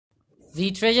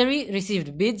The Treasury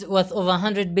received bids worth over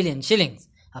 100 billion shillings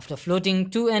after floating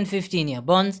 2 and 15-year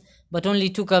bonds, but only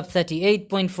took up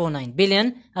 38.49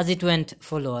 billion as it went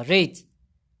for lower rates.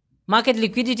 Market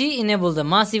liquidity enabled a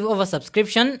massive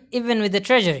oversubscription even with the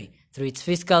Treasury, through its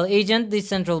fiscal agent, the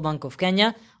Central Bank of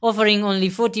Kenya, offering only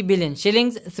 40 billion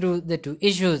shillings through the two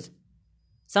issues.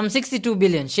 Some 62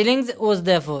 billion shillings was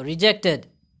therefore rejected.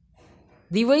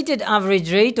 The weighted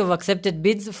average rate of accepted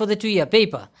bids for the 2-year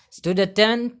paper stood at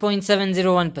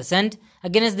 10.701%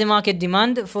 against the market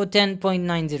demand for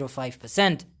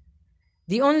 10.905%.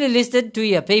 The only listed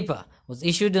 2-year paper was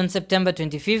issued on September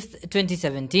 25,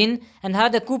 2017 and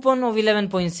had a coupon of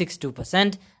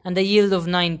 11.62% and a yield of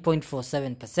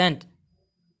 9.47%.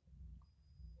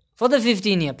 For the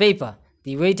 15-year paper,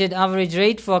 the weighted average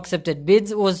rate for accepted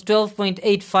bids was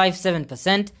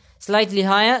 12.857%, slightly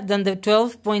higher than the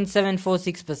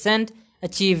 12.746%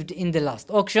 achieved in the last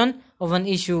auction of an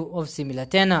issue of similar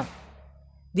tenor.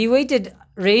 The weighted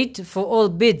rate for all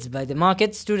bids by the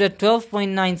market stood at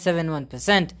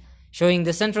 12.971%, showing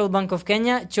the Central Bank of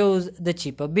Kenya chose the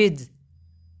cheaper bids.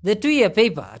 The 2-year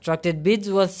paper attracted bids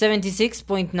worth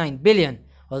 76.9 billion,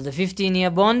 while the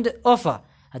 15-year bond offer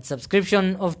had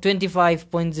subscription of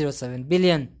 25.07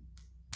 billion.